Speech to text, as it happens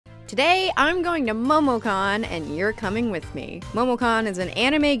Today, I'm going to MomoCon, and you're coming with me. MomoCon is an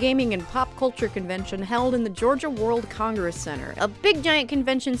anime, gaming, and pop culture convention held in the Georgia World Congress Center, a big giant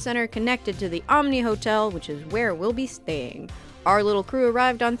convention center connected to the Omni Hotel, which is where we'll be staying. Our little crew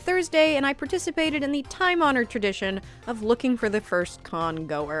arrived on Thursday, and I participated in the time-honored tradition of looking for the first con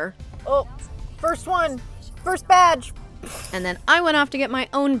goer. Oh, first one! First badge! And then I went off to get my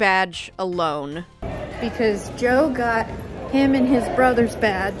own badge alone. Because Joe got him and his brother's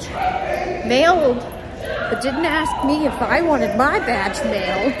badge mailed, but didn't ask me if I wanted my badge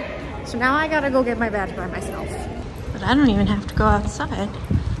mailed. So now I gotta go get my badge by myself. But I don't even have to go outside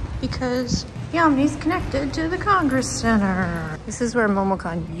because the Omni's connected to the Congress Center. This is where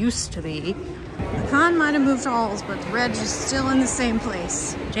MomoCon used to be. The con might have moved halls, but the Reg is still in the same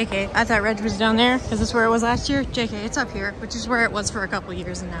place. JK, I thought Reg was down there. Is this where it was last year? JK, it's up here, which is where it was for a couple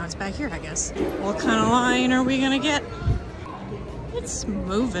years, and now it's back here, I guess. What kind of line are we gonna get? It's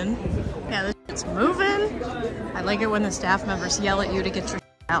moving. Yeah, this shit's moving. I like it when the staff members yell at you to get your shit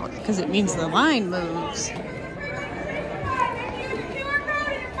out, because it means the line moves.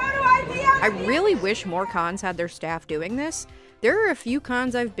 I really wish more cons had their staff doing this. There are a few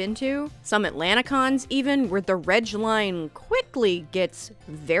cons I've been to, some Atlanta cons even, where the reg line quickly gets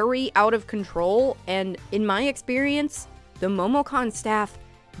very out of control, and in my experience, the MomoCon staff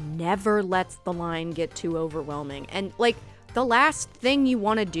never lets the line get too overwhelming. And like, the last thing you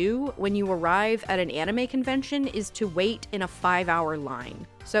want to do when you arrive at an anime convention is to wait in a 5-hour line.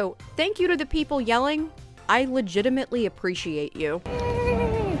 So thank you to the people yelling. I legitimately appreciate you.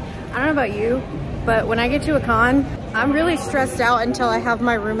 I don't know about you, but when I get to a con, I'm really stressed out until I have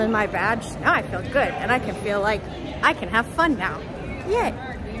my room and my badge. Now I feel good, and I can feel like I can have fun now. Yay!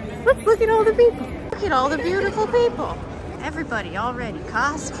 Let's look at all the people. Look at all the beautiful people. Everybody already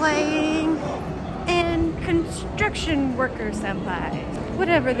cosplaying, and construction worker senpai.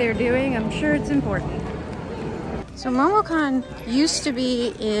 Whatever they're doing, I'm sure it's important. So MomoCon used to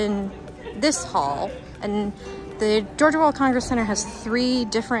be in this hall, and the Georgia World Congress Center has 3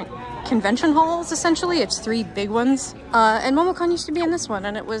 different convention halls, essentially. It's 3 big ones. And MomoCon used to be in this one,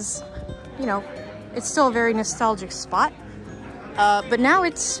 and it was, you know, it's still a very nostalgic spot. But now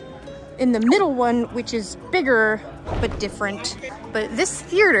it's in the middle one, which is bigger, but different. But this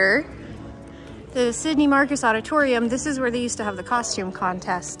theater, the Sidney Marcus Auditorium, this is where they used to have the costume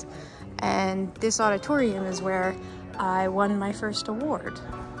contest. And this auditorium is where I won my first award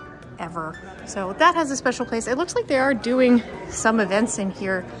ever. So that has a special place. It looks like they are doing some events in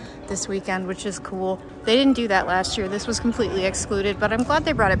here this weekend, which is cool. They didn't do that last year. This was completely excluded, but I'm glad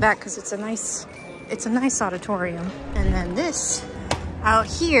they brought it back because it's a nice auditorium. And then this out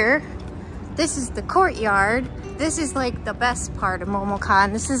here, this is the courtyard. This is like the best part of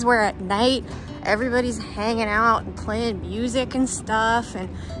MomoCon. This is where at night everybody's hanging out and playing music and stuff, and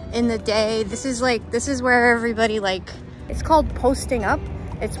in the day this is where everybody, like, it's called posting up.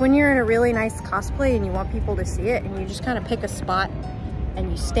 It's when you're in a really nice cosplay and you want people to see it, and you just kind of pick a spot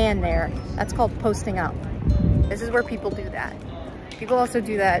and you stand there. That's called posting up. This is where people do that. People also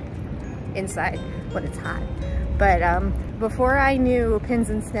do that inside when it's hot. But before I knew Pins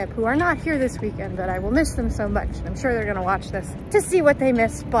and Snip, who are not here this weekend, but I will miss them so much, and I'm sure they're gonna watch this to see what they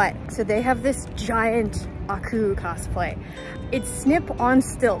missed. But so they have this giant Aku cosplay. It's Snip on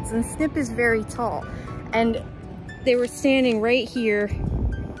stilts, and Snip is very tall. And they were standing right here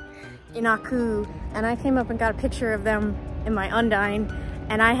in Aku, and I came up and got a picture of them in my Undyne,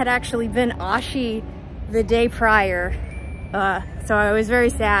 and I had actually been Ashi the day prior, so I was very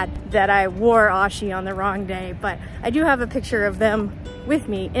sad that I wore Ashi on the wrong day, but I do have a picture of them with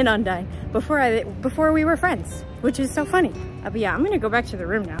me in Undyne before we were friends, which is so funny. But yeah, I'm gonna go back to the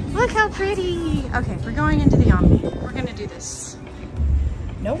room now. Look how pretty! Okay, we're going into the Omni. We're gonna do this.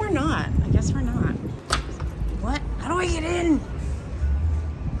 No, we're not. I guess we're not. What? How do I get in?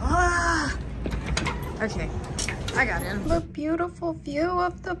 Ah! Okay, I got in. The beautiful view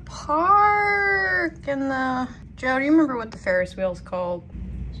of the park and the... Joe, do you remember what the Ferris wheel's called?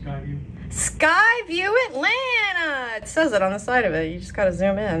 Skyview. Skyview Atlanta! It says it on the side of it. You just gotta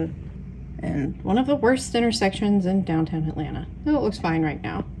zoom in. And one of the worst intersections in downtown Atlanta. Oh, it looks fine right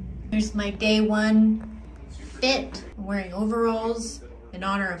now. Here's my day 1 fit. I'm wearing overalls in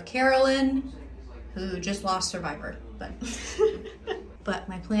honor of Carolyn, who just lost Survivor, but... But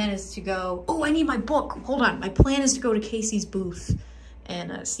my plan is to go, oh, I need my book. Hold on. My plan is to go to Casey's booth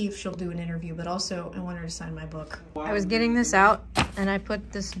and see if she'll do an interview, but also I want her to sign my book. I was getting this out and I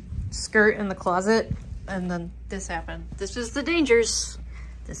put this skirt in the closet, and then this happened. This is the dangers.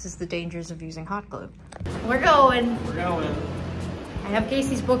 This is the dangers of using hot glue. We're going. We're going. I have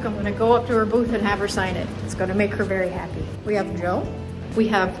Casey's book. I'm gonna go up to her booth and have her sign it. It's gonna make her very happy. We have Joe. We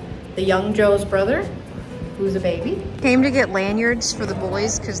have the young Joe's brother, who's a baby. Came to get lanyards for the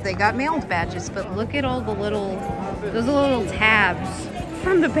boys because they got mailed badges, but look at all the those little tabs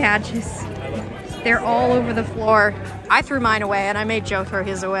from the badges. They're all over the floor. I threw mine away and I made Joe throw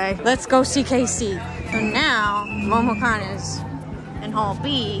his away. Let's go see KC. So now MomoCon is in Hall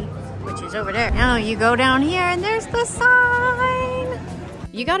B, which is over there. Now you go down here and there's the sign.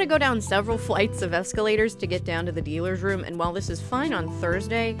 You gotta go down several flights of escalators to get down to the dealer's room, and while this is fine on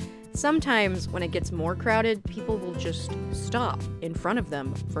Thursday, sometimes when it gets more crowded, people will just stop in front of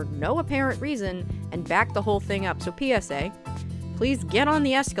them for no apparent reason and back the whole thing up. So PSA, please get on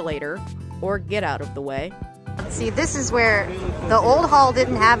the escalator or get out of the way. See, this is where the old hall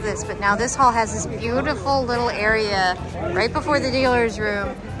didn't have this, but now this hall has this beautiful little area right before the dealer's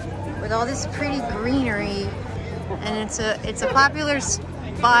room with all this pretty greenery, and it's a popular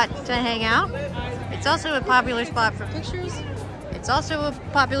spot to hang out. It's also a popular spot for pictures. It's also a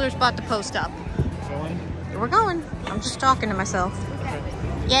popular spot to post up. We're going. I'm just talking to myself.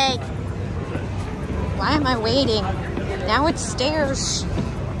 Yay. Why am I waiting? Now it's stairs.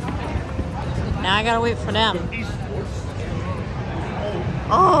 Now I gotta wait for them.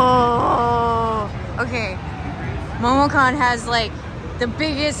 Oh, okay. MomoCon has like the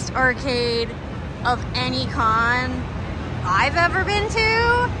biggest arcade of any con I've ever been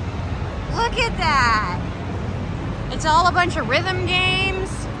to. Look at that. It's all a bunch of rhythm games.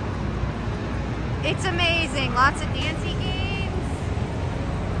 It's amazing. Lots of dancey games.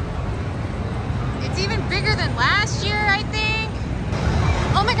 It's even bigger than last year, I think.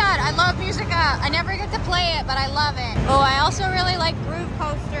 Oh my god, I love Musica. I never get to play it, but I love it. Oh, I also really like Groove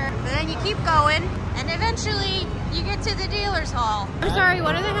Coaster. And then you keep going, and eventually you get to the dealer's hall. I'm sorry,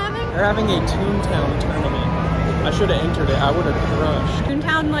 what are they having? They're having a Toontown tournament. I should have entered it. I would have crushed.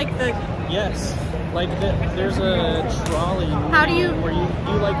 Toontown, like the... Yes. Like, there's a trolley. How do you... Where you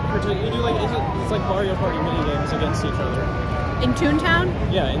like, it's like Mario Party minigames against each other. In Toontown?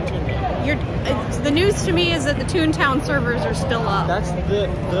 Yeah, in Toontown. The news to me is that the Toontown servers are still up. That's the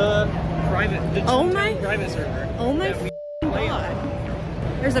private, the private server. Oh my god.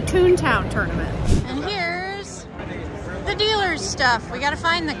 There's a Toontown tournament. And here's the dealer's stuff. We gotta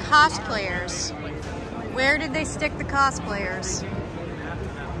find the cosplayers. Where did they stick the cosplayers?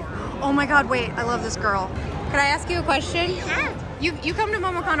 Oh my god, wait, I love this girl. Could I ask you a question? Yeah. You come to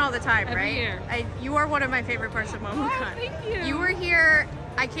MomoCon all the time, Every right? year. You are one of my favorite parts of MomoCon. Oh, thank you. You were here,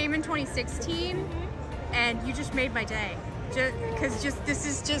 I came in 2016, and you just made my day. Because this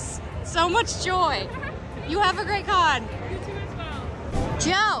is just so much joy. You have a great con. You too as well.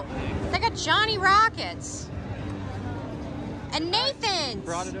 Joe, they got Johnny Rockets. And Nathan's.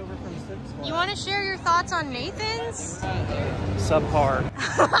 Brought it over from Six Flags. You want to share your thoughts on Nathan's? Subpar.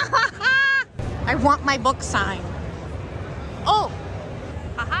 I want my book signed. Oh!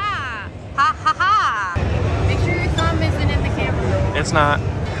 Ha-ha! Ha-ha-ha! Make sure your thumb isn't in the camera. It's not. I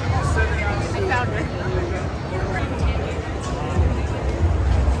found it.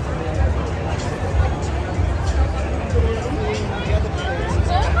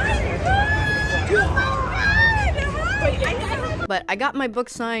 But I got my book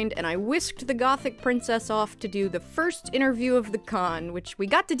signed and I whisked the Gothic princess off to do the first interview of the con, which we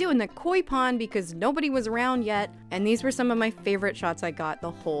got to do in the koi pond because nobody was around yet, and these were some of my favorite shots I got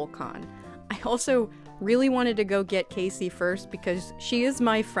the whole con. I also really wanted to go get Casey first because she is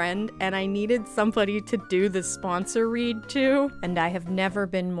my friend and I needed somebody to do the sponsor read to, and I have never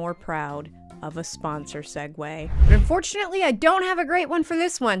been more proud of a sponsor segue. But unfortunately, I don't have a great one for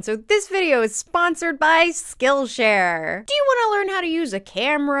this one, so this video is sponsored by Skillshare. Do you want to learn how to use a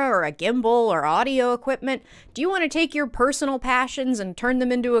camera or a gimbal or audio equipment? Do you want to take your personal passions and turn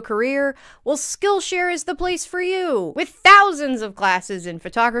them into a career? Well, Skillshare is the place for you. With thousands of classes in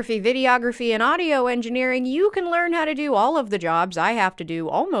photography, videography, and audio engineering, you can learn how to do all of the jobs I have to do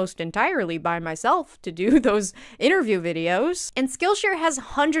almost entirely by myself to do those interview videos. And Skillshare has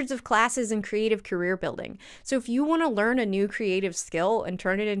hundreds of classes in creative career building. So if you want to learn a new creative skill and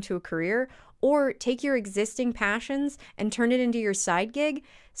turn it into a career, or take your existing passions and turn it into your side gig,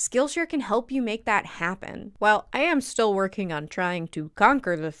 Skillshare can help you make that happen. While I am still working on trying to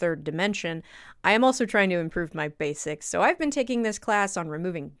conquer the third dimension, I am also trying to improve my basics, so I've been taking this class on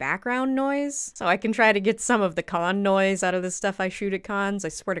removing background noise, so I can try to get some of the con noise out of the stuff I shoot at cons. I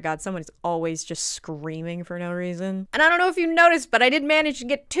swear to God, someone is always just screaming for no reason. And I don't know if you noticed, but I did manage to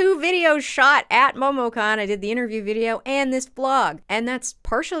get 2 videos shot at MomoCon. I did the interview video and this vlog, and that's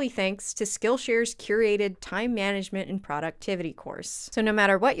partially thanks to Skillshare's curated time management and productivity course. So no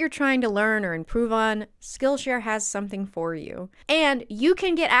matter what you're trying to learn or improve on, Skillshare has something for you. And you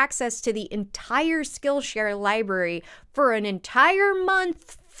can get access to the entire Skillshare library for an entire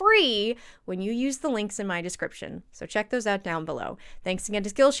month free when you use the links in my description. So check those out down below. Thanks again to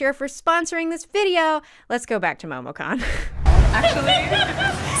Skillshare for sponsoring this video. Let's go back to MomoCon. Actually,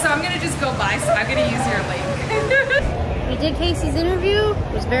 so I'm gonna just go by, so I'm gonna use your link. We did Casey's interview,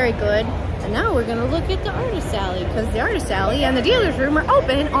 it was very good. And now we're gonna look at the artist alley, because the artist alley and the dealer's room are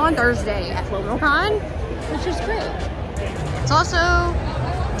open on Thursday at MomoCon, which is great. It's also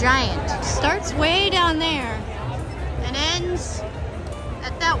giant. Starts way down there and ends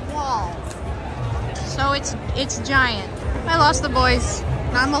at that wall. So it's giant. I lost the boys.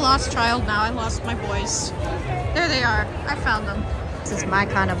 I'm a lost child now. I lost my boys. There they are. I found them. This is my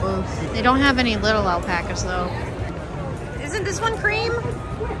kind of booth. They don't have any little alpacas though. Isn't this one cream?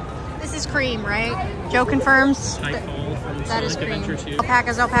 This is cream, right? Joe confirms. That is cream.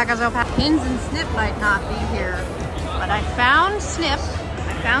 Alpacas, alpacas, alpacas. Pins and Snip might not be here, but I found Snip.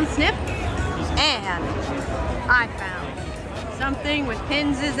 I found Snip, and I found something with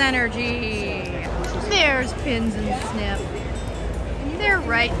Pins' energy. There's Pins and Snip. They're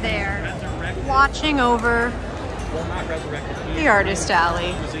right there, watching over the artist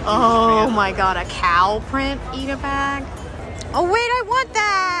alley. Oh my god, a cow print eat-a bag. Oh wait, I want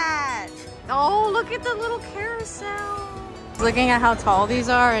that! Oh, look at the little carousel. Looking at how tall these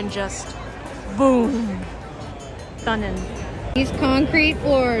are and just boom. Stunning. These concrete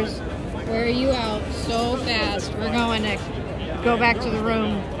floors wear you out so fast. We're going to go back to the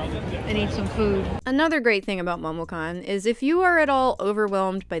room and eat some food. Another great thing about MomoCon is if you are at all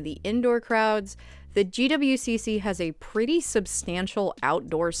overwhelmed by the indoor crowds, the GWCC has a pretty substantial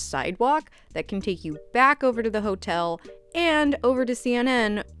outdoor sidewalk that can take you back over to the hotel and over to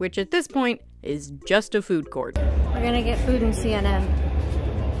CNN, which at this point is just a food court. We're gonna get food in CNN,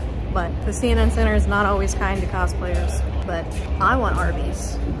 but the CNN Center is not always kind to cosplayers, but I want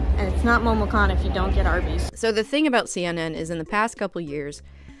Arby's, and it's not MomoCon if you don't get Arby's. So the thing about CNN is in the past couple years,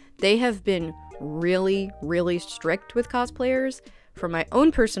 they have been really, really strict with cosplayers. From my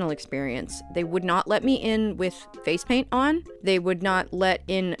own personal experience, they would not let me in with face paint on. They would not let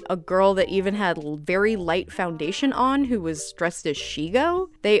in a girl that even had very light foundation on who was dressed as Shigo.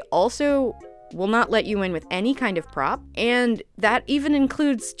 They also will not let you in with any kind of prop, and that even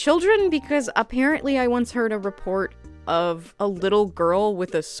includes children, because apparently I once heard a report of a little girl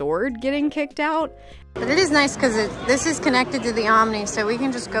with a sword getting kicked out. But it is nice because this is connected to the Omni, so we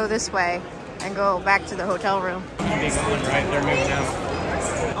can just go this way and go back to the hotel room. Big one, right? They're moving out.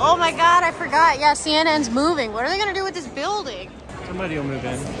 Oh my god, I forgot. Yeah, CNN's moving. What are they gonna do with this building? Somebody will move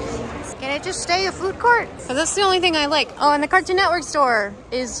in. Can it just stay a food court? Because that's the only thing I like. Oh, and the Cartoon Network store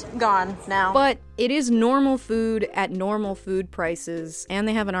is gone now. But it is normal food at normal food prices, and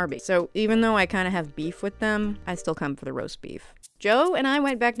they have an Arby's. So even though I kind of have beef with them, I still come for the roast beef. Joe and I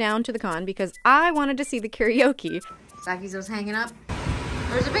went back down to the con because I wanted to see the karaoke. Sakizo's hanging up.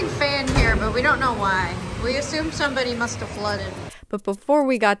 There's a big fan here, but we don't know why. We assume somebody must have flooded. But before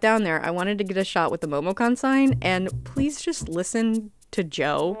we got down there, I wanted to get a shot with the MomoCon sign, and please just listen to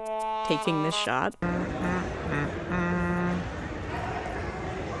Joe taking this shot.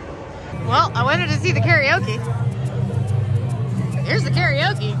 Well, I wanted to see the karaoke. Here's the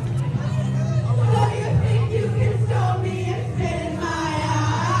karaoke.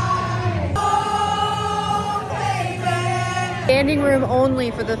 Standing room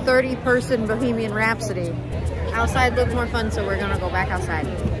only for the 30-person Bohemian Rhapsody. Outside looked more fun, so we're gonna go back outside.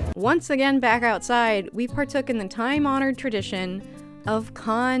 Once again back outside, we partook in the time-honored tradition of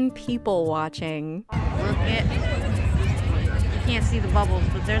con people watching. Look at, you can't see the bubbles,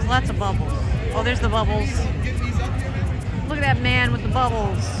 but there's lots of bubbles. Oh, there's the bubbles. Look at that man with the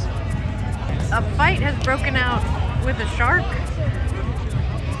bubbles. A fight has broken out with a shark.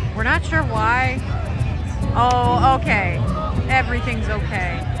 We're not sure why. Oh, okay. Everything's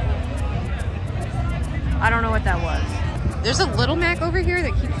okay. I don't know what that was. There's a little Mac over here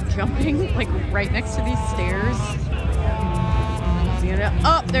that keeps jumping, like right next to these stairs.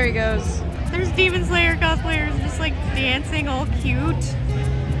 Oh, there he goes. There's Demon Slayer cosplayers just like dancing all cute.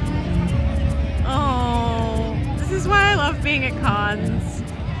 Oh, this is why I love being at cons.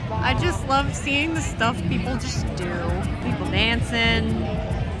 I just love seeing the stuff people just do. People dancing,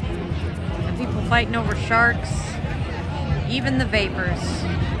 and people fighting over sharks, even the vapors.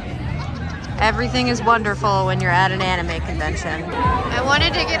 Everything is wonderful when you're at an anime convention. I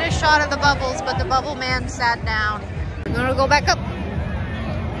wanted to get a shot of the bubbles, but the bubble man sat down. I'm gonna go back up.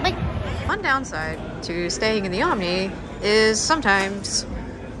 Bye. One downside to staying in the Omni is sometimes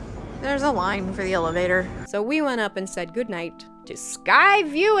there's a line for the elevator. So we went up and said goodnight to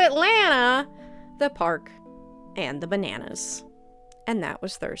Skyview Atlanta, the park, and the bananas. And that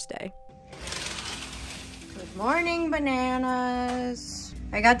was Thursday. Good morning, bananas.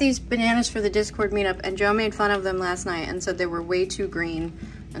 I got these bananas for the Discord meetup, and Joe made fun of them last night and said they were way too green.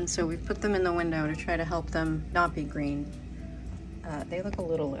 And so we put them in the window to try to help them not be green. They look a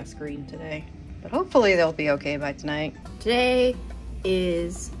little less green today, but hopefully they'll be okay by tonight. Today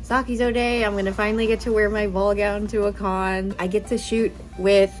is Sakizo Day. I'm gonna finally get to wear my ball gown to a con. I get to shoot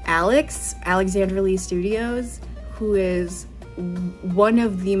with Alex, Alexandra Lee Studios, who is one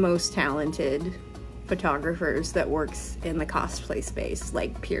of the most talented photographers that works in the cosplay space,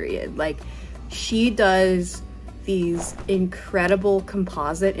 like, period. Like, she does these incredible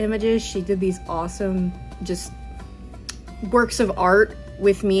composite images. She did these awesome just works of art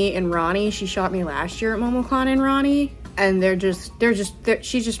with me and Ronnie. She shot me last year at MomoCon and Ronnie, and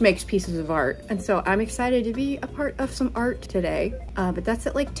she just makes pieces of art. And so I'm excited to be a part of some art today. But that's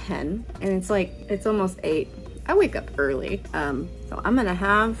at like 10, and it's almost 8. I wake up early. So I'm gonna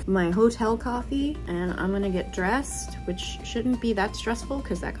have my hotel coffee and I'm gonna get dressed, which shouldn't be that stressful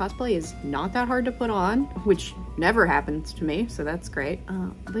because that cosplay is not that hard to put on, which never happens to me, so that's great.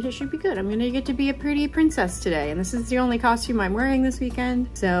 But it should be good. I'm gonna get to be a pretty princess today, and this is the only costume I'm wearing this weekend,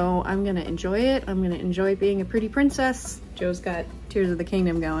 so I'm gonna enjoy it. I'm gonna enjoy being a pretty princess. Joe's got Tears of the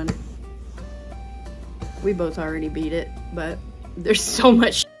Kingdom going. We both already beat it, but there's so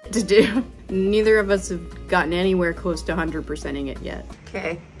much to do. Neither of us have gotten anywhere close to 100%ing it yet.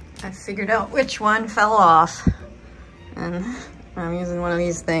 Okay, I figured out which one fell off, and I'm using one of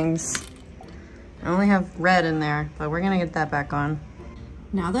these things. I only have red in there, but we're gonna get that back on.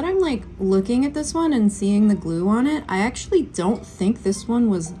 Now that I'm like looking at this one and seeing the glue on it, I actually don't think this one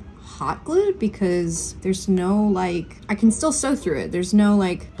was hot glued because there's no like, I can still sew through it. There's no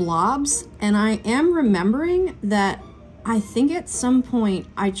like blobs, and I am remembering that I think at some point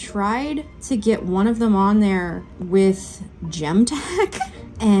I tried to get one of them on there with gem tack,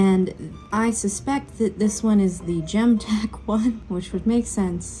 and I suspect that this one is the gem tack one, which would make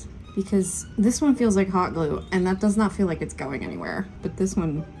sense because this one feels like hot glue and that does not feel like it's going anywhere, but this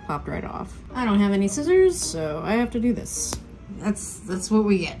one popped right off. I don't have any scissors, so I have to do this. That's what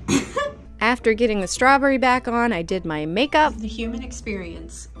we get. After getting the strawberry back on, I did my makeup. The human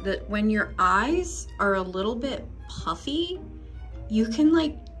experience, that when your eyes are a little bit puffy, you can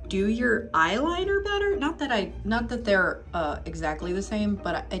like do your eyeliner better. Not that they're exactly the same,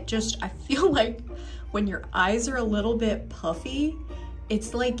 but I feel like when your eyes are a little bit puffy,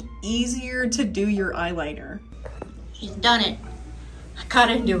 it's like easier to do your eyeliner. She's done it. I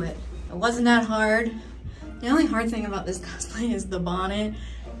got into it. It wasn't that hard. The only hard thing about this cosplay is the bonnet,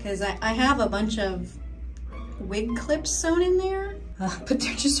 because I have a bunch of wig clips sewn in there, but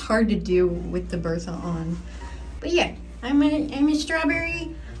they're just hard to do with the Bertha on. But yeah, I'm a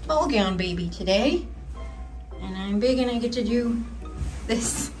strawberry ball gown baby today, and I'm big and I get to do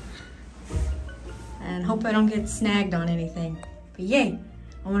this, and hope I don't get snagged on anything. But yay,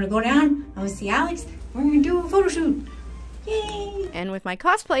 I'm gonna go down, I'm gonna see Alex, we're gonna do a photo shoot. Yay! And with my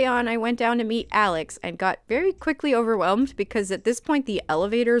cosplay on, I went down to meet Alex and got very quickly overwhelmed because at this point the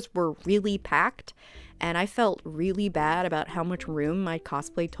elevators were really packed, and I felt really bad about how much room my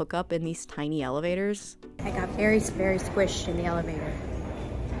cosplay took up in these tiny elevators. I got very squished in the elevator.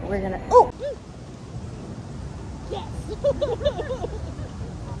 We're gonna, oh! Yes!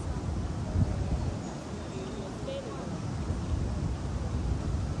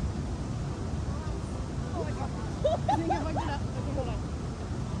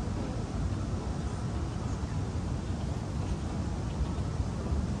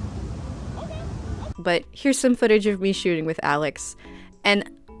 But here's some footage of me shooting with Alex. And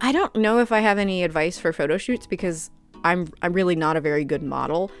I don't know if I have any advice for photo shoots because I'm really not a very good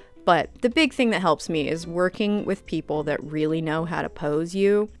model. But the big thing that helps me is working with people that really know how to pose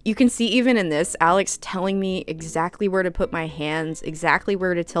you. You can see even in this, Alex telling me exactly where to put my hands, exactly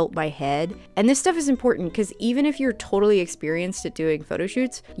where to tilt my head. And this stuff is important because even if you're totally experienced at doing photo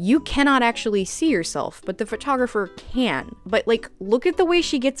shoots, you cannot actually see yourself, but the photographer can. But like, look at the way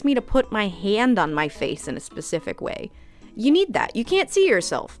she gets me to put my hand on my face in a specific way. You need that. You can't see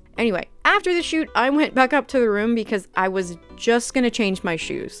yourself. Anyway, after the shoot, I went back up to the room because I was just gonna change my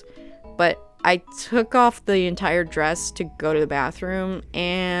shoes. But I took off the entire dress to go to the bathroom,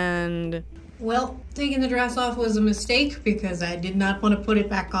 and well, taking the dress off was a mistake because I did not want to put it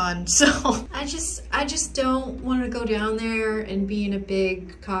back on. So I just don't want to go down there and be in a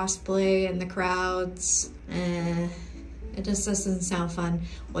big cosplay in the crowds. It just doesn't sound fun.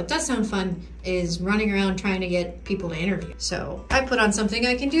 What does sound fun is running around trying to get people to interview. So I put on something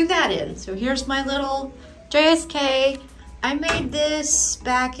I can do that in. So here's my little JSK I made this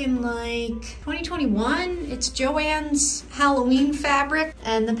back in like 2021. It's Joann's Halloween fabric,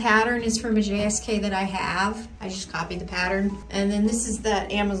 and the pattern is from a JSK that I have. I just copied the pattern. And then this is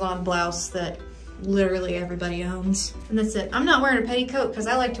that Amazon blouse that literally everybody owns. And that's it. I'm not wearing a petticoat because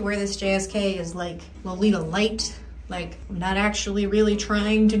I like to wear this JSK as like Lolita Light. Like, I'm not actually really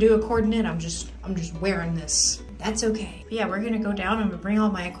trying to do a coordinate. I'm just wearing this. That's okay. But yeah, we're gonna go down. I'm gonna bring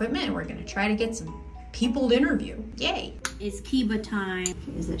all my equipment and we're gonna try to get some people to interview. Yay. It's Kiba time.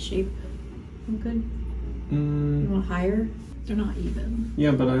 Is that shape good? Mm. You want higher? They're not even.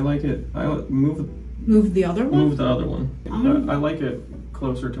 Yeah, but I like it. Move the other one? Move the other one. I like it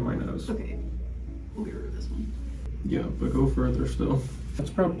closer to my nose. Okay. We'll get rid of this one. Yeah, but go further still.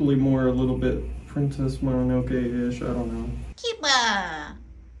 That's probably more a little bit Princess Mononoke-ish. I don't know. Kiba.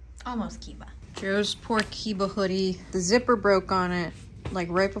 Almost Kiba. Joe's poor Kiba hoodie. The zipper broke on it like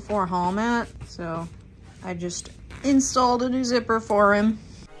right before haul mat, so I just installed a new zipper for him.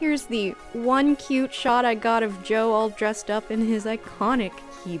 Here's the one cute shot I got of Joe all dressed up in his iconic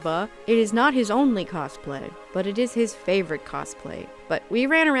Kiba. It is not his only cosplay, but it is his favorite cosplay. But we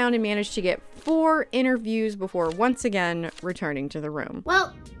ran around and managed to get 4 interviews before once again returning to the room.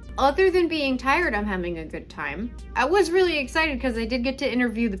 Well, other than being tired, I'm having a good time. I was really excited because I did get to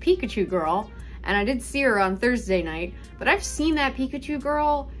interview the Pikachu girl, and I did see her on Thursday night, but I've seen that Pikachu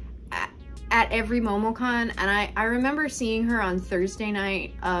girl at every MomoCon, and I remember seeing her on Thursday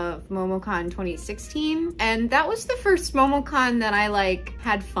night of MomoCon 2016, and that was the first MomoCon that I like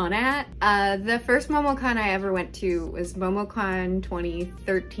had fun at. The first MomoCon I ever went to was MomoCon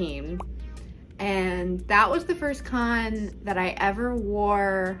 2013, and that was the first con that I ever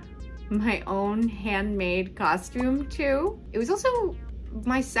wore my own handmade costume to. It was also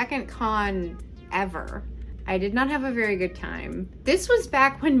my second con ever. I did not have a very good time. This was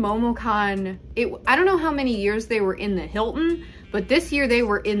back when MomoCon, I don't know how many years they were in the Hilton, but this year they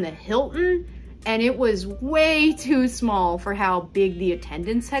were in the Hilton, and it was way too small for how big the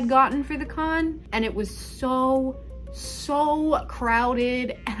attendance had gotten for the con. And it was so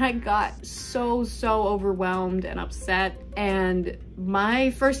crowded, and I got so overwhelmed and upset. And my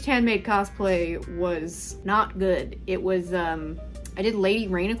first handmade cosplay was not good. It was, I did Lady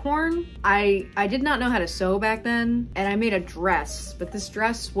Rainicorn. I did not know how to sew back then, and I made a dress, but this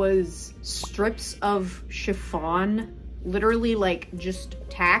dress was strips of chiffon, literally like just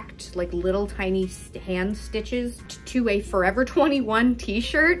tacked like little tiny hand stitches to a Forever 21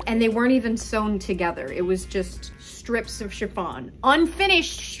 t-shirt, and they weren't even sewn together. It was just strips of chiffon,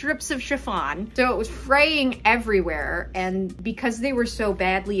 unfinished strips of chiffon. So it was fraying everywhere, and because they were so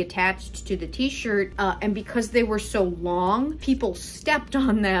badly attached to the t-shirt, and because they were so long, people stepped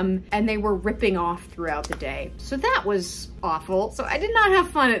on them and they were ripping off throughout the day. So that was awful. So I did not have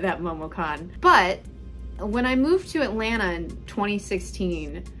fun at that MomoCon. But when I moved to Atlanta in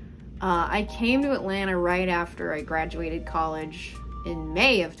 2016, I came to Atlanta right after I graduated college in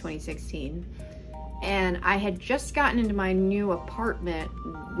May of 2016. And I had just gotten into my new apartment,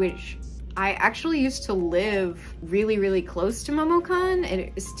 which I actually used to live really close to MomoCon,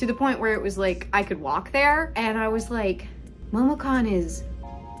 and it's to the point where it was like I could walk there. And I was like, MomoCon is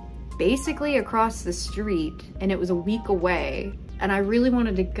basically across the street, and it was a week away, and I really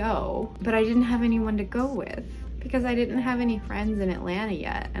wanted to go, but I didn't have anyone to go with because I didn't have any friends in Atlanta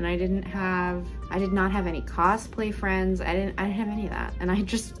yet, and I did not have any cosplay friends. I didn't have any of that. And I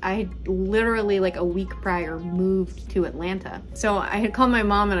had literally like a week prior moved to Atlanta. So I had called my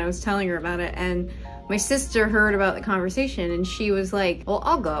mom and I was telling her about it, and my sister heard about the conversation and she was like, well,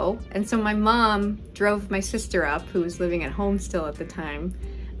 I'll go. And so my mom drove my sister up, who was living at home still at the time,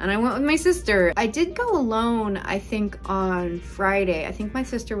 and I went with my sister. I did go alone, I think, on Friday. I think my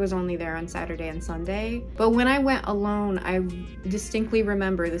sister was only there on Saturday and Sunday. But when I went alone, I distinctly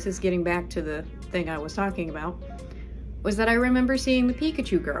remember, this is getting back to the thing I was talking about, was that I remember seeing the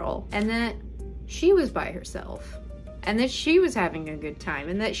Pikachu girl, and that she was by herself, and that she was having a good time,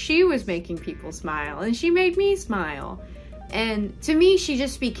 and that she was making people smile, and she made me smile. And to me, she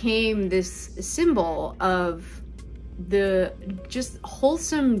just became this symbol of the just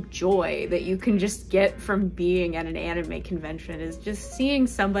wholesome joy that you can just get from being at an anime convention, is just seeing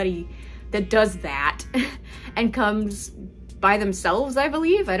somebody that does that and comes by themselves, I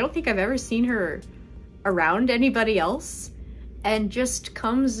believe. I don't think I've ever seen her around anybody else, and just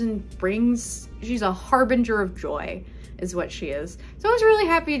comes and brings, she's a harbinger of joy is what she is. So I was really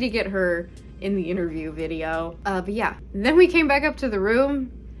happy to get her in the interview video. But yeah, and then we came back up to the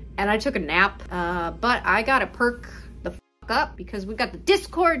room and I took a nap, but I got a perk up because we got the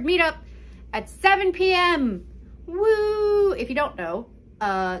Discord meetup at 7 p.m. Woo! If you don't know,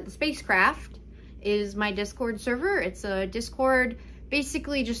 the spacecraft is my Discord server. It's a Discord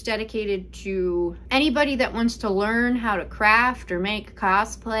basically just dedicated to anybody that wants to learn how to craft or make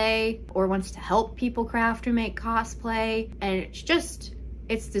cosplay, or wants to help people craft or make cosplay. And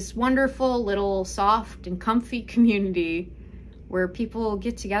it's this wonderful little soft and comfy community where people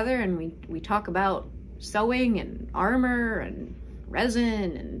get together and we talk about sewing and armor and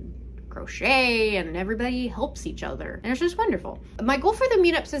resin and crochet, and everybody helps each other, and it's just wonderful. My goal for the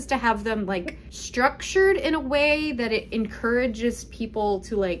meetups is to have them like structured in a way that it encourages people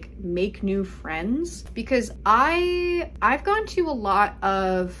to like make new friends, because I've gone to a lot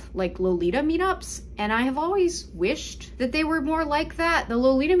of like Lolita meetups, and I have always wished that they were more like that. The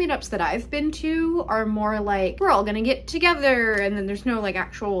Lolita meetups that I've been to are more like, we're all gonna get together, and then there's no like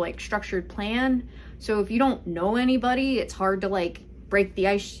actual like structured plan. So if you don't know anybody, it's hard to like break the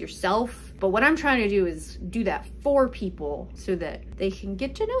ice yourself. But what I'm trying to do is do that for people so that they can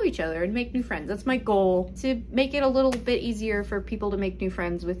get to know each other and make new friends. That's my goal, to make it a little bit easier for people to make new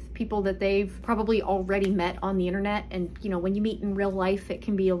friends with people that they've probably already met on the internet. And you know, when you meet in real life, it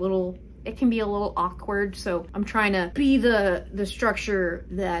can be a little awkward. So I'm trying to be the structure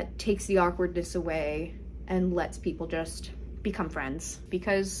that takes the awkwardness away and lets people just become friends,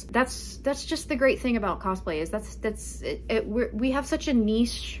 because that's just the great thing about cosplay is we have such a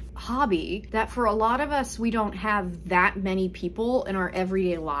niche hobby that for a lot of us, we don't have that many people in our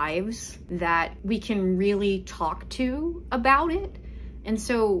everyday lives that we can really talk to about it. And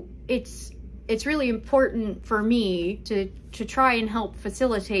so it's really important for me to try and help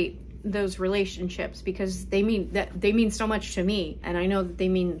facilitate those relationships, because they mean so much to me, and I know that they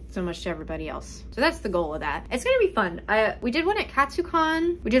mean so much to everybody else. So that's the goal of that. It's gonna be fun. We did one at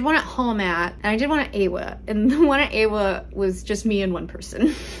KatsuCon, we did one at Hallmat, and I did one at AWA, and the one at AWA was just me and one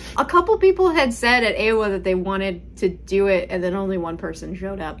person. A couple people had said at AWA that they wanted to do it, and then only one person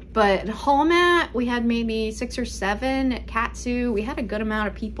showed up. But at Hallmat, we had maybe 6 or 7. At Katsu, we had a good amount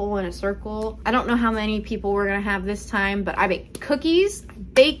of people in a circle. I don't know how many people we're gonna have this time, but I baked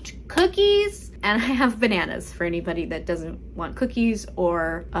cookies, and I have bananas for anybody that doesn't want cookies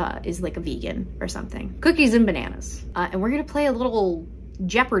or is like a vegan or something. Cookies and bananas. And we're gonna play a little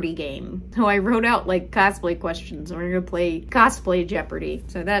Jeopardy game. So I wrote out like cosplay questions, and we're gonna play cosplay Jeopardy.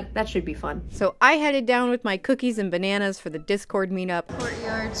 So that should be fun. So I headed down with my cookies and bananas for the Discord meetup.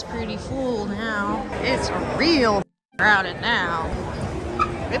 Courtyard's pretty full now. It's real crowded now.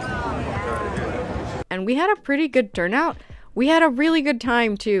 And we had a pretty good turnout. We had a really good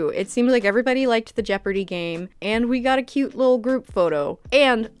time too. It seemed like everybody liked the Jeopardy game, and we got a cute little group photo.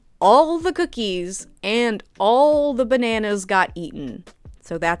 And all the cookies and all the bananas got eaten.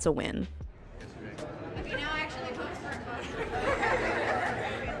 So that's a win. Okay, now actually pose for a photo.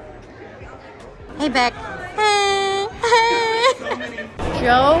 Hey, Beck. Hey.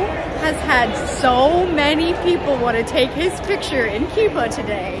 Joe has had so many people want to take his picture in Kiba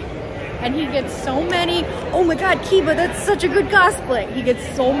today. And he gets so many, oh my god, Kiba, that's such a good cosplay. He gets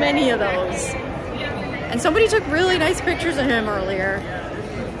so many of those. And somebody took really nice pictures of him earlier.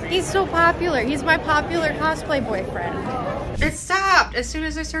 He's so popular. He's my popular cosplay boyfriend. It stopped as soon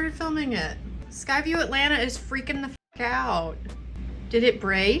as I started filming it. Skyview Atlanta is freaking the f out. Did it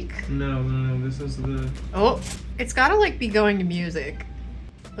break? No, this is the... Oh, it's gotta like be going to music.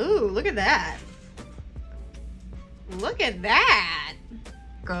 Ooh, look at that. Look at that.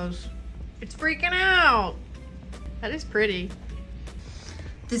 Goes. It's freaking out. That is pretty.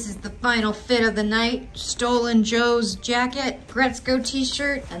 This is the final fit of the night. Stolen Joe's jacket, Gretzko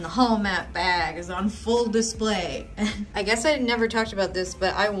t-shirt, and the Hallmat bag is on full display. I guess I never talked about this,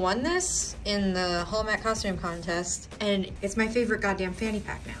 but I won this in the Hallmat costume contest, and it's my favorite goddamn fanny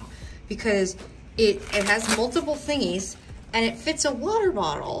pack now, because it has multiple thingies, and it fits a water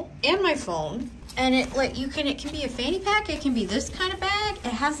bottle and my phone. And it can be a fanny pack, it can be this kind of bag.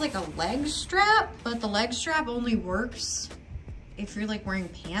 It has like a leg strap, but the leg strap only works if you're like wearing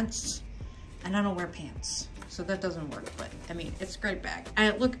pants. And I don't wear pants, so that doesn't work, but I mean, it's a great bag.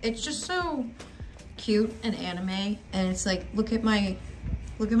 And it's just so cute and anime. And it's like, look at my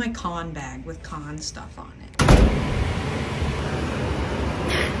con bag with con stuff on it.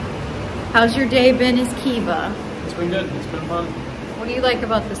 How's your day been as Kiba? It's been good, it's been fun. What do you like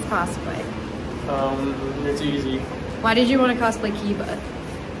about this cosplay? It's easy. Why did you want to cosplay Kiba?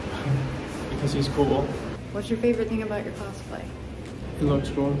 Because he's cool. What's your favorite thing about your cosplay? It looks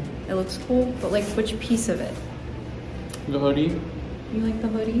cool. It looks cool, but like which piece of it? The hoodie. You like the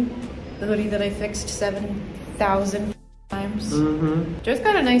hoodie? The hoodie that I fixed 7,000 times? Mm-hmm. Joe's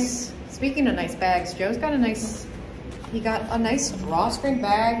got a nice, speaking of nice bags, he got a nice drawstring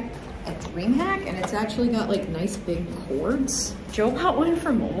bag at DreamHack, and it's actually got like nice big cords. Joe bought one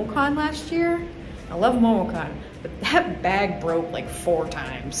for MomoCon last year, I love MomoCon, but that bag broke like 4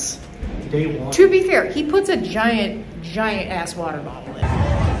 times. Day 1. To be fair, he puts a giant ass water bottle in.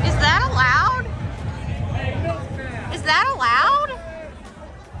 Is that allowed? Is that allowed?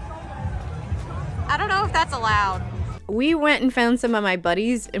 I don't know if that's allowed. We went and found some of my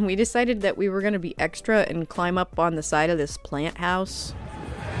buddies, and we decided that we were gonna be extra and climb up on the side of this plant house.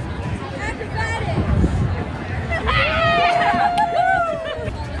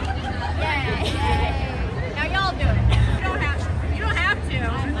 Now y'all do it. You don't have to.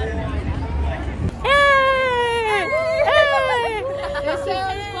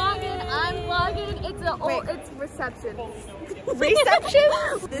 Sarah's vlogging, I'm vlogging. It's reception. Reception?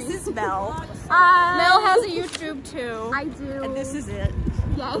 This is Mel. Mel has a YouTube too. I do. And this is it.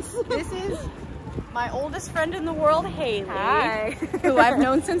 Yes. This is my oldest friend in the world, Haley. Hi. Who I've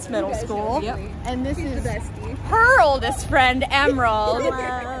known since middle school. Yep. And this is the bestie. her oldest friend, Emerald,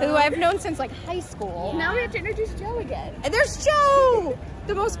 who I've known since like high school. Now we have to introduce Joe again. And there's Joe,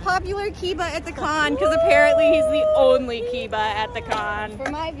 the most popular Kiba at the con, because apparently he's the only Kiba at the con. For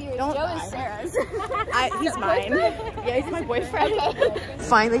my viewers, Don't Joe lie. is Sarah's. He's mine. Yeah, he's my boyfriend.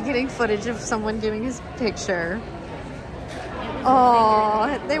 Finally getting footage of someone giving his picture.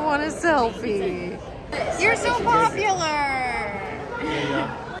 Oh, they want a selfie. You're so popular.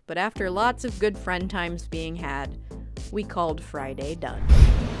 But after lots of good friend times being had, we called Friday done.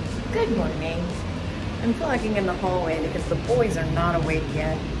 Good morning. I'm vlogging in the hallway because the boys are not awake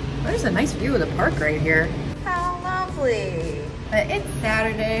yet. There's a nice view of the park right here. How lovely. It's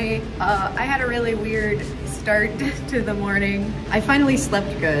Saturday. I had a really weird start to the morning. I finally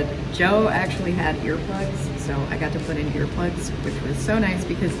slept good. Joe actually had earplugs, so I got to put in earplugs, which was so nice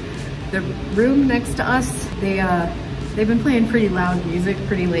because the room next to us, they've been playing pretty loud music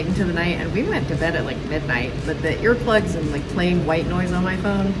pretty late into the night, and we went to bed at like midnight, but the earplugs and like playing white noise on my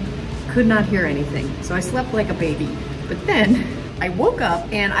phone, could not hear anything. So I slept like a baby. But then I woke up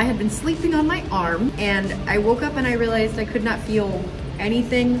and I had been sleeping on my arm, and I woke up and I realized I could not feel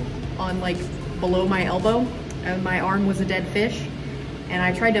anything on like below my elbow, and my arm was a dead fish. And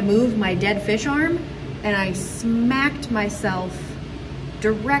I tried to move my dead fish arm, and I smacked myself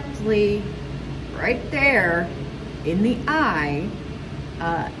directly right there in the eye,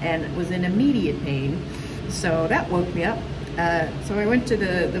 and was in immediate pain. So that woke me up. So I went to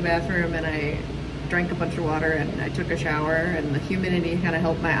the bathroom and I drank a bunch of water and I took a shower, and the humidity kind of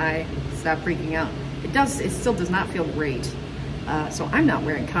helped my eye stop freaking out. It still does not feel great. So I'm not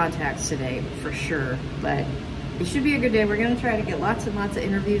wearing contacts today for sure, but it should be a good day. We're gonna try to get lots and lots of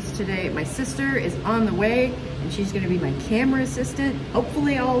interviews today. My sister is on the way and she's gonna be my camera assistant,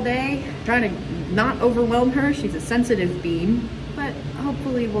 hopefully all day. Trying to not overwhelm her. She's a sensitive being, but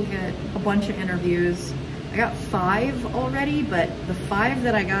hopefully we'll get a bunch of interviews. I got 5 already, but the 5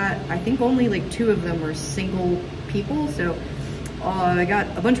 that I got, I think only like 2 of them were single people. So I got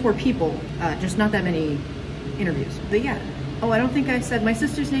a bunch more people, just not that many interviews. But yeah. Oh, I don't think I said, my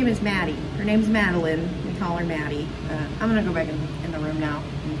sister's name is Maddie. Her name's Madeline. We call her Maddie. I'm gonna go back in the room now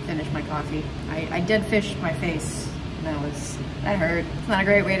and finish my coffee. I dead fished my face. That hurt. It's not a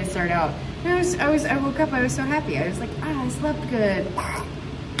great way to start out. I woke up, I was so happy. I was like, I slept good.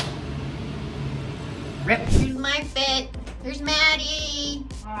 Rip. Here's my fit. Here's Maddie.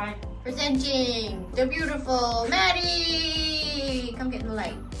 Hi. Presenting the beautiful Maddie. Come get in the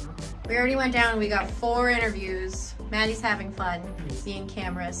light. We already went down and we got 4 interviews. Maddie's having fun being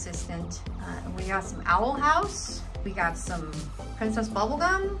camera assistant. We got some Owl House. We got some Princess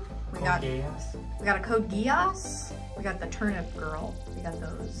Bubblegum. We got a Code Geass. We got the Turnip Girl. We got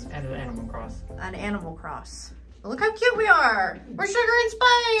those. And an Animal Cross. An Animal Cross. But look how cute we are. We're Sugar and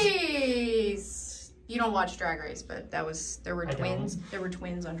Spice. You don't watch Drag Race, but there were twins. There were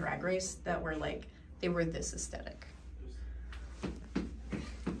twins on Drag Race that were like, they were this aesthetic.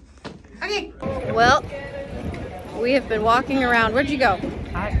 Okay. Well, we have been walking around. Where'd you go?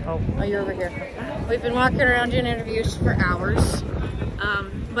 Oh, you're over here. We've been walking around doing interviews for hours.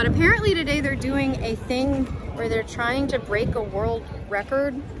 But apparently today they're doing a thing where they're trying to break a world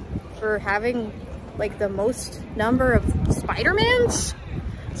record for having like the most number of Spider-Mans.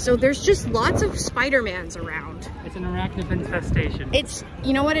 So there's just lots of Spider-Mans around. It's an arachnid infestation. It's,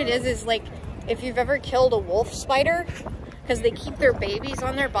 you know what it is like if you've ever killed a wolf spider, because they keep their babies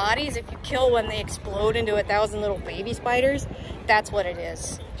on their bodies. If you kill one, they explode into 1,000 little baby spiders. That's what it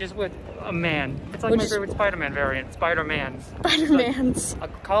is. Just with a man. It's like my favorite Spider-Man variant, Spider-Mans. Spider-Mans. A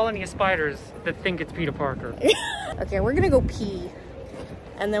colony of spiders that think it's Peter Parker. Okay, we're gonna go pee.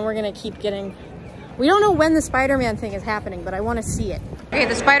 And then we're gonna keep getting... We don't know when the Spider-Man thing is happening, but I want to see it. Okay,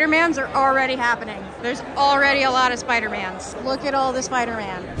 the Spider-Mans are already happening. There's already a lot of Spider-Mans. Look at all the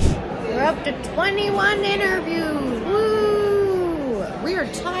Spider-Man. We're up to 21 interviews. Woo! We are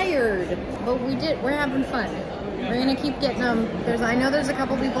tired, but we're having fun. We're gonna keep getting them. I know there's a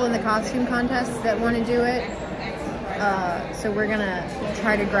couple people in the costume contest that want to do it. So we're gonna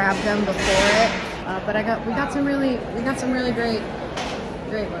try to grab them before it. But we got some really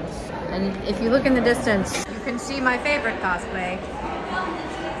great ones. And if you look in the distance, you can see my favorite cosplay.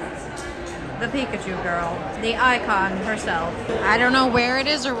 The Pikachu girl, the icon herself. I don't know where it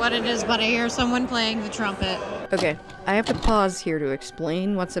is or what it is, but I hear someone playing the trumpet. Okay, I have to pause here to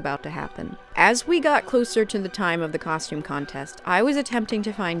explain what's about to happen. As we got closer to the time of the costume contest, I was attempting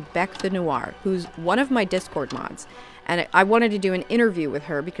to find Beck the Noir, who's one of my Discord mods. And I wanted to do an interview with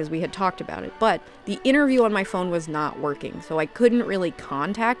her because we had talked about it, but the interview on my phone was not working, so I couldn't really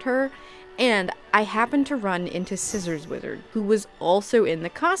contact her. And I happened to run into Scissors Wizard, who was also in the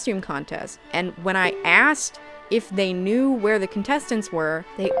costume contest. And when I asked if they knew where the contestants were,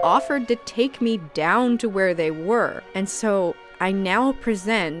 they offered to take me down to where they were. And so I now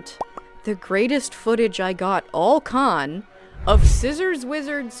present the greatest footage I got all con of Scissors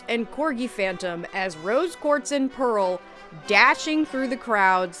Wizards and Corgi Phantom as Rose Quartz and Pearl dashing through the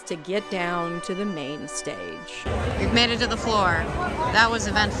crowds to get down to the main stage. We've made it to the floor. That was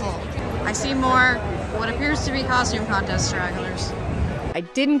eventful. I see more what appears to be costume contest stragglers. I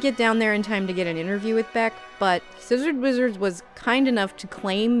didn't get down there in time to get an interview with Beck, but Scissors Wizards was kind enough to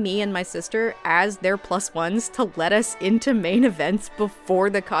claim me and my sister as their +1s to let us into main events before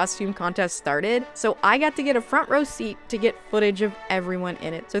the costume contest started. So I got to get a front row seat to get footage of everyone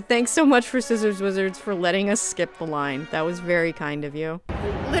in it. So thanks so much for Scissors Wizards for letting us skip the line. That was very kind of you.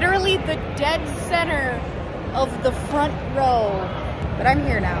 Literally the dead center of the front row. But I'm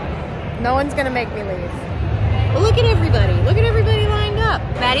here now. No one's gonna make me leave. But look at everybody. Look at everybody lined up.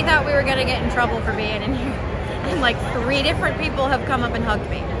 Maddie thought we were gonna get in trouble for being in here. And like 3 different people have come up and hugged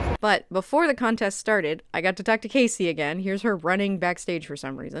me. But before the contest started, I got to talk to Casey again. Here's her running backstage for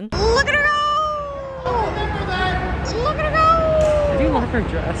some reason. Look at her go! Remember that! Look at her go! I do love her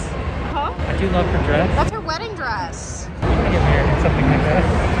dress. Huh? I do love her dress. That's her wedding dress. I'm gonna get married or something like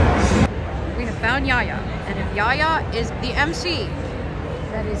that. We have found Yaya. And if Yaya is the MC,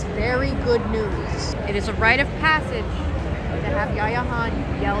 that is very good news. It is a rite of passage to have Yaya Han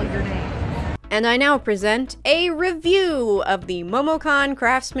yell your name. And I now present a review of the MomoCon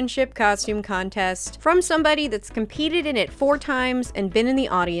Craftsmanship Costume Contest from somebody that's competed in it 4 times and been in the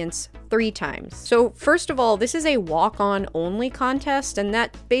audience 3 times. So first of all, this is a walk-on only contest, and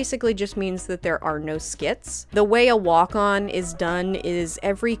that basically just means that there are no skits. The way a walk-on is done is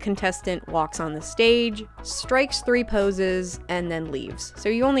every contestant walks on the stage, strikes 3 poses, and then leaves. So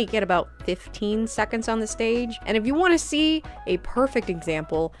you only get about 15 seconds on the stage. And if you want to see a perfect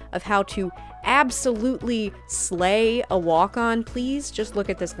example of how to absolutely slay a walk-on, please just look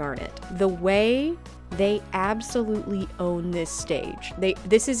at this garnet. The way they absolutely own this stage.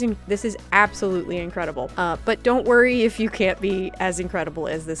 This is absolutely incredible. But don't worry if you can't be as incredible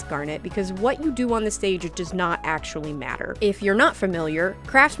as this garnet, because what you do on the stage does not actually matter. If you're not familiar,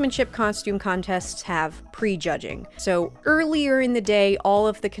 craftsmanship costume contests have pre-judging. So earlier in the day, all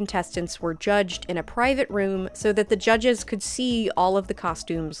of the contestants were judged in a private room so that the judges could see all of the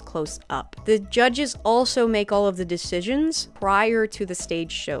costumes close up. The judges also make all of the decisions prior to the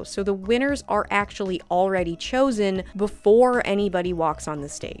stage show, so the winners are actually already chosen before anybody walks on the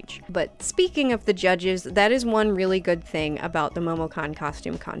stage. But speaking of the judges, that is one really good thing about the MomoCon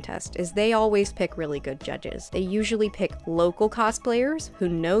costume contest, is they always pick really good judges. They usually pick local cosplayers who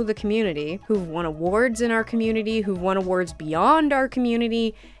know the community, who've won awards in our community, who've won awards beyond our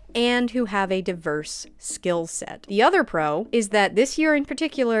community, and who have a diverse skill set. The other pro is that this year in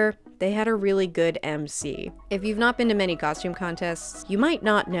particular, they had a really good MC. If you've not been to many costume contests, you might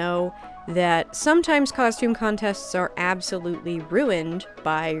not know that sometimes costume contests are absolutely ruined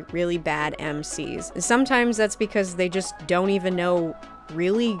by really bad MCs. Sometimes that's because they just don't even know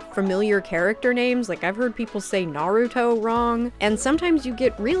really familiar character names. Like, I've heard people say Naruto wrong. And sometimes you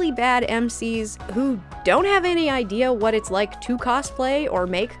get really bad MCs who don't have any idea what it's like to cosplay or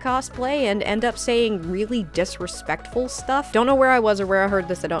make cosplay and end up saying really disrespectful stuff. Don't know where I was or where I heard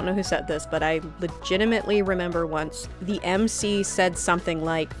this. I don't know who said this, but I legitimately remember once the MC said something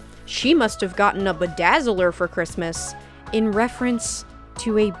like, "She must have gotten a bedazzler for Christmas," in reference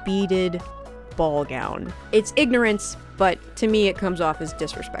to a beaded ball gown. It's ignorance, but to me it comes off as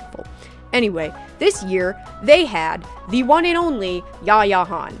disrespectful. Anyway, this year they had the one and only Yaya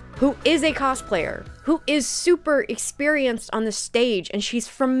Han, who is a cosplayer, who who is super experienced on the stage, and she's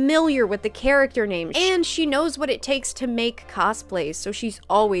familiar with the character names, and she knows what it takes to make cosplays, so she's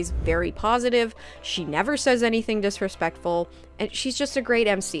always very positive. She never says anything disrespectful, and she's just a great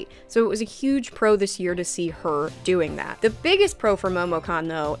MC. So it was a huge pro this year to see her doing that. The biggest pro for MomoCon,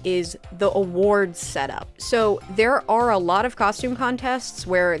 though, is the awards setup. So there are a lot of costume contests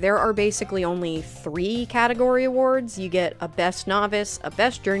where there are basically only 3 category awards. You get a Best Novice, a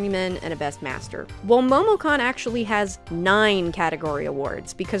Best Journeyman, and a Best Master. Well, MomoCon actually has 9 category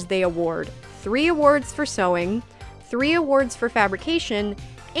awards because they award 3 awards for sewing, 3 awards for fabrication,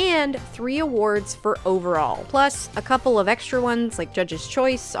 and 3 awards for overall, plus a couple of extra ones like Judge's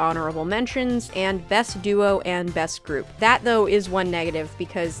Choice, Honorable Mentions, and Best Duo and Best Group. That, though, is one negative,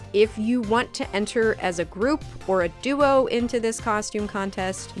 because if you want to enter as a group or a duo into this costume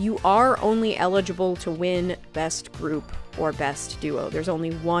contest, you are only eligible to win Best Group or Best Duo. There's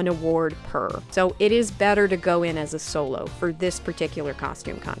only 1 award per. So it is better to go in as a solo for this particular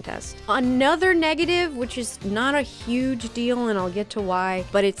costume contest. Another negative, which is not a huge deal, and I'll get to why,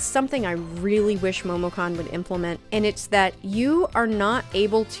 but it's something I really wish MomoCon would implement, and it's that you are not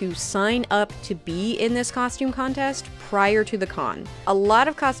able to sign up to be in this costume contest prior to the con. A lot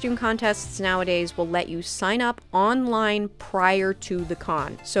of costume contests nowadays will let you sign up online prior to the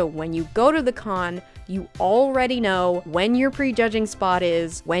con. So when you go to the con, you already know when your prejudging spot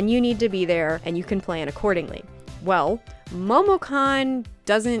is, when you need to be there, and you can plan accordingly. Well, MomoCon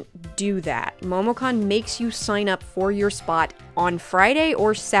doesn't do that. MomoCon makes you sign up for your spot on Friday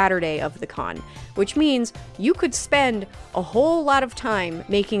or Saturday of the con, which means you could spend a whole lot of time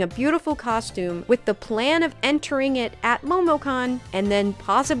making a beautiful costume with the plan of entering it at MomoCon and then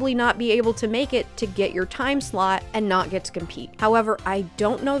possibly not be able to make it to get your time slot and not get to compete. However, I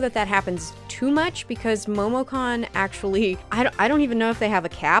don't know that that happens too much because MomoCon actually, I don't even know if they have a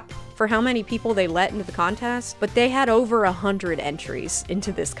cap for how many people they let into the contest, but they had over 100 entries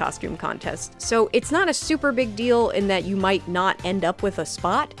into this costume contest. So it's not a super big deal in that you might not end up with a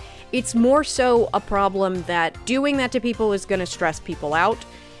spot. It's more so a problem that doing that to people is going to stress people out.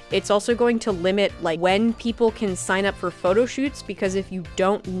 It's also going to limit like when people can sign up for photo shoots, because if you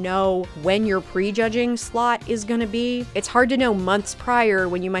don't know when your prejudging slot is going to be, it's hard to know months prior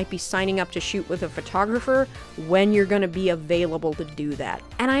when you might be signing up to shoot with a photographer when you're going to be available to do that.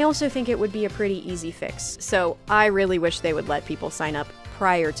 And I also think it would be a pretty easy fix. So I really wish they would let people sign up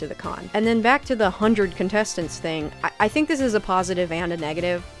prior to the con. And then back to the 100 contestants thing, I think this is a positive and a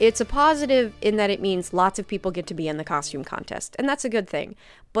negative. It's a positive in that it means lots of people get to be in the costume contest, and that's a good thing.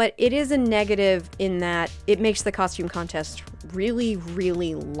 But it is a negative in that it makes the costume contest really,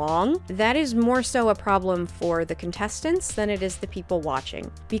 really long. That is more so a problem for the contestants than it is the people watching.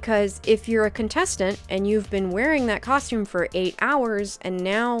 Because if you're a contestant and you've been wearing that costume for 8 hours, and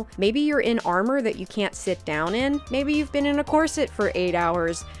now maybe you're in armor that you can't sit down in, maybe you've been in a corset for 8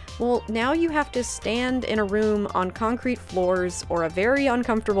 hours, well, now you have to stand in a room on concrete floors or a very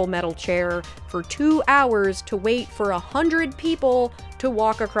uncomfortable metal chair for 2 hours to wait for 100 people to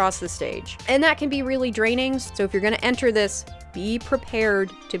walk across the stage. And that can be really draining, so if you're gonna enter this, be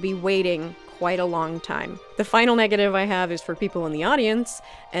prepared to be waiting quite a long time. The final negative I have is for people in the audience,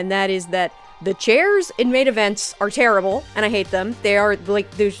 and that is that the chairs in main events are terrible, and I hate them. They are like,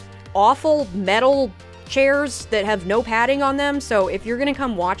 there's awful metal chairs that have no padding on them, so if you're gonna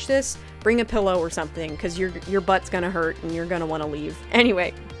come watch this, bring a pillow or something, because your butt's gonna hurt and you're gonna want to leave.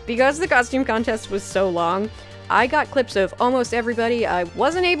 Anyway, because the costume contest was so long, I got clips of almost everybody. I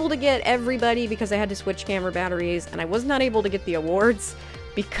wasn't able to get everybody because I had to switch camera batteries, and I was not able to get the awards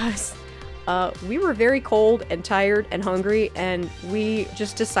because we were very cold and tired and hungry, and we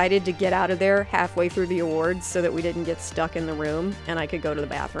just decided to get out of there halfway through the awards so that we didn't get stuck in the room and I could go to the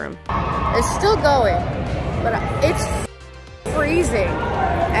bathroom. It's still going, but it's freezing,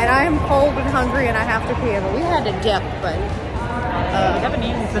 and I'm cold and hungry and I have to pee, but we had to dip, but... we haven't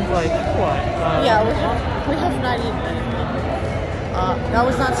eaten since like, what? Yeah, we have not eaten anything. That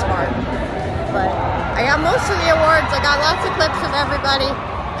was not smart, but I got most of the awards. I got lots of clips of everybody.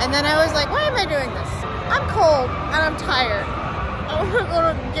 And then I was like, why am I doing this? I'm cold and I'm tired. I want to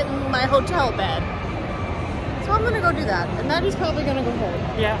go to get in my hotel bed. So I'm going to go do that. And Maddie's probably going to go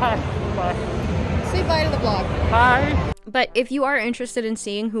home. Yeah, hi. Bye. Say bye to the vlog. Bye. But if you are interested in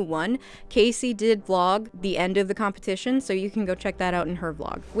seeing who won, Casey did vlog the end of the competition, so you can go check that out in her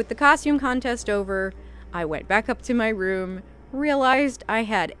vlog. With the costume contest over, I went back up to my room, realized I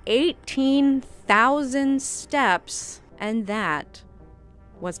had 18,000 steps, and that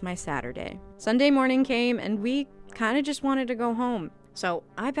was my Saturday. Sunday morning came and we kind of just wanted to go home. So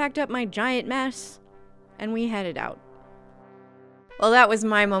I packed up my giant mess and we headed out. Well, that was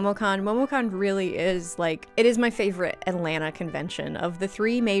my MomoCon. MomoCon really is like, it is my favorite Atlanta convention. Of the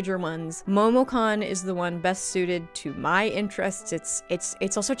 3 major ones, MomoCon is the one best suited to my interests.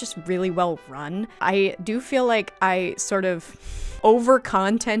 It's also just really well run. I do feel like I sort of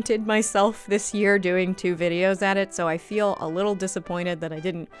over-contented myself this year doing 2 videos at it, so I feel a little disappointed that I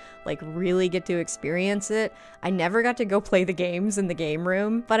didn't like really get to experience it. I never got to go play the games in the game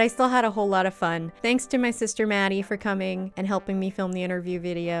room, but I still had a whole lot of fun. Thanks to my sister Maddie for coming and helping me film the interview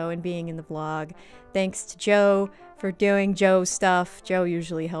video and being in the vlog. Thanks to Joe for doing Joe stuff. Joe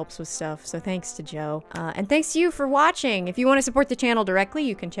usually helps with stuff, so thanks to Joe. And thanks to you for watching. If you want to support the channel directly,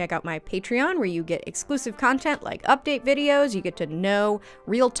 you can check out my Patreon, where you get exclusive content like update videos. You get to know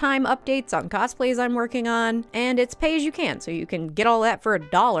real-time updates on cosplays I'm working on, and it's pay as you can, so you can get all that for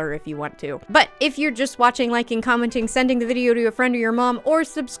 $1 if you want to. But if you're just watching, liking, commenting, sending the video to a friend or your mom, or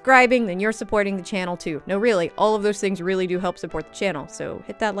subscribing, then you're supporting the channel too. No, really, all of those things really do help support the channel, so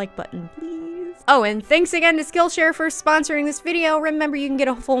hit that like button, please. Oh, and thanks again to Skillshare for sponsoring this video. Remember, you can get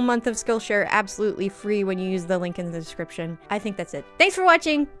a full month of Skillshare absolutely free when you use the link in the description. I think that's it. Thanks for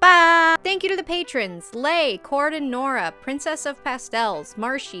watching. Bye! Thank you to the patrons: Lay, Cord and Nora, Princess of Pastels,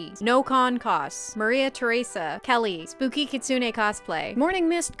 Marshy, No Con Costs, Maria Teresa, Kelly, Spooky Kitsune Cosplay, Morning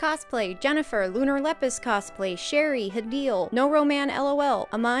Mist Cosplay, Jennifer, Lunar Lepus Cosplay, Sherry, Hadil, No Roman LOL,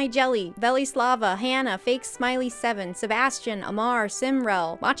 Amai Jelly, Velislava, Hannah, Fake Smiley 7, Sebastian, Amar,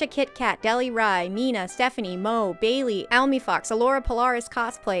 Simrel, Matcha Kit Kat, Deli Rye, Mina, Stephanie, Mo, Bailey, Almy Fox, Alora Polaris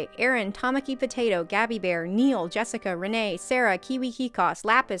Cosplay, Aaron, Tamaki Potato, Gabby Bear, Neil, Jessica, Renee, Sarah, Kiwi Kikos,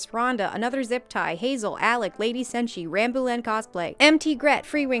 Lapis, Rhonda, Another Zip Tie, Hazel, Alec, Lady Senshi, Rambulan Cosplay, MT Gret,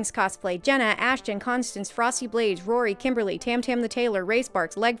 Free Wings Cosplay, Jenna, Ashton, Constance, Frosty Blades, Rory, Kimberly, Tam Tam the Tailor, Ray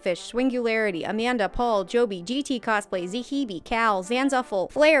Sparks, Legfish, Swingularity, Amanda, Paul, Joby, GT Cosplay, Zihibi, Cal,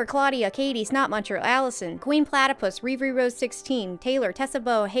 Zanzuffle, Flair, Claudia, Katie, Snotmuncher, Allison, Queen Platypus, Riri Rose 16, Taylor, Tessa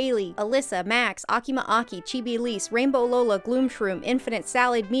Bo, Haley, Alyssa, Max, Akima Aki, Chibi Elise, Rainbow Lola, Gloom Shroom, Infinite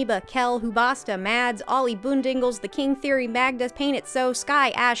Salad, Meba, Kel, Hubasta, Mads, Ollie, Boondingles, The King Theory, Magda, Paint It So,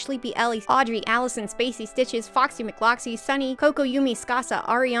 Sky, Ash, Sleepy Ellie, Audrey, Allison, Spacey, Stitches, Foxy McLoxy, Sunny, Coco Yumi, Skasa,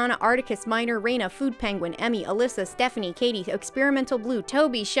 Ariana, Articus, Minor, Raina, Food Penguin, Emmy, Alyssa, Stephanie, Katie, Experimental Blue,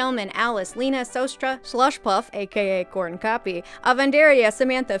 Toby, Shellman, Alice, Lena, Sostra, Slush Puff, aka Corn Copy, Avandaria,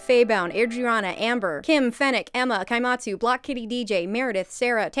 Samantha, Faybound, Adriana, Amber, Kim, Fennec, Emma, Kaimatsu, Block Kitty DJ, Meredith,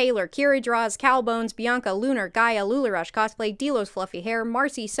 Sarah, Taylor, Kira Draws, Cowbones, Bianca, Lunar, Gaia, Lularush Cosplay, Delos Fluffy Hair,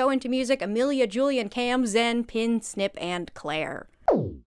 Marcy, So Into Music, Amelia, Julian, Cam, Zen, Pin, Snip, and Claire.